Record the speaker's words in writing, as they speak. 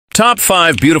Top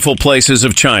 5 beautiful places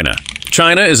of China.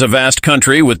 China is a vast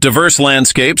country with diverse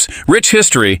landscapes, rich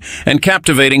history, and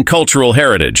captivating cultural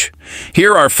heritage.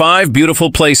 Here are 5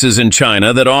 beautiful places in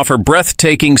China that offer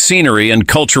breathtaking scenery and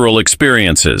cultural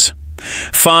experiences.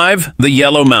 5. The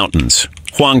Yellow Mountains,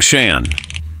 Huangshan.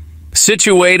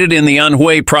 Situated in the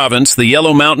Anhui province, the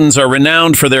Yellow Mountains are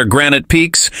renowned for their granite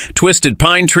peaks, twisted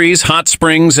pine trees, hot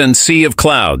springs, and sea of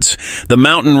clouds. The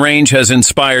mountain range has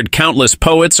inspired countless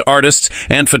poets, artists,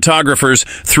 and photographers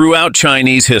throughout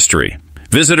Chinese history.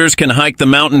 Visitors can hike the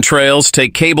mountain trails,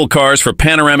 take cable cars for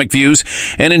panoramic views,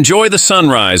 and enjoy the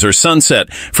sunrise or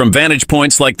sunset from vantage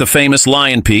points like the famous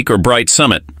Lion Peak or Bright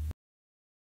Summit.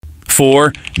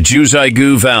 4.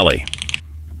 Jiuzhaigou Valley.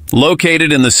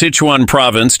 Located in the Sichuan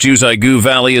province, Jiuzhaigou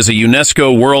Valley is a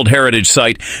UNESCO World Heritage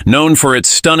Site known for its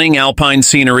stunning alpine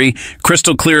scenery,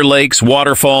 crystal-clear lakes,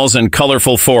 waterfalls, and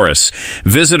colorful forests.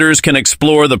 Visitors can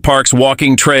explore the park's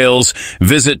walking trails,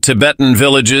 visit Tibetan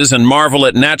villages, and marvel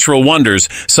at natural wonders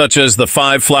such as the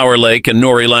Five-Flower Lake and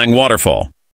Norilang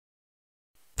Waterfall.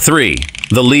 3.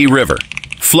 The Li River.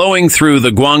 Flowing through the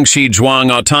Guangxi-Zhuang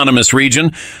Autonomous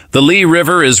Region, the Li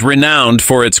River is renowned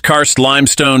for its karst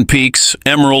limestone peaks,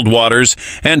 emerald waters,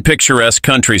 and picturesque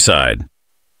countryside.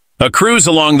 A cruise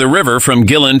along the river from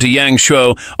Guilin to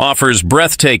Yangshuo offers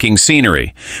breathtaking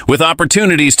scenery, with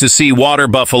opportunities to see water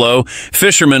buffalo,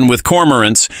 fishermen with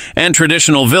cormorants, and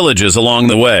traditional villages along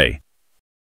the way.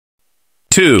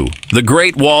 2. The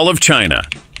Great Wall of China.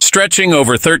 Stretching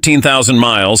over 13,000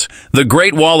 miles, the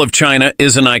Great Wall of China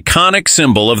is an iconic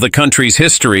symbol of the country's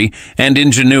history and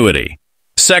ingenuity.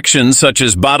 Sections such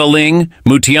as Badaling,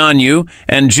 Mutianyu,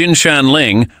 and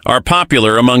Jinshanling are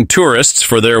popular among tourists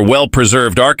for their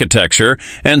well-preserved architecture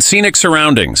and scenic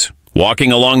surroundings.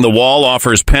 Walking along the wall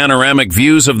offers panoramic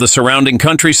views of the surrounding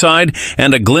countryside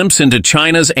and a glimpse into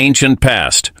China's ancient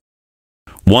past.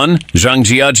 1.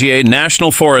 Zhangjiajie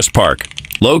National Forest Park.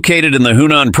 Located in the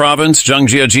Hunan province,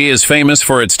 Zhangjiajie is famous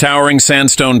for its towering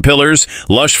sandstone pillars,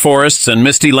 lush forests, and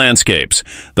misty landscapes.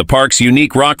 The park's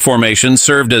unique rock formation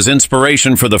served as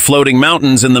inspiration for the floating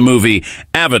mountains in the movie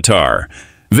Avatar.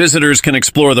 Visitors can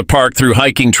explore the park through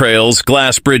hiking trails,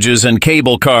 glass bridges, and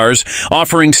cable cars,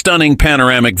 offering stunning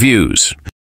panoramic views.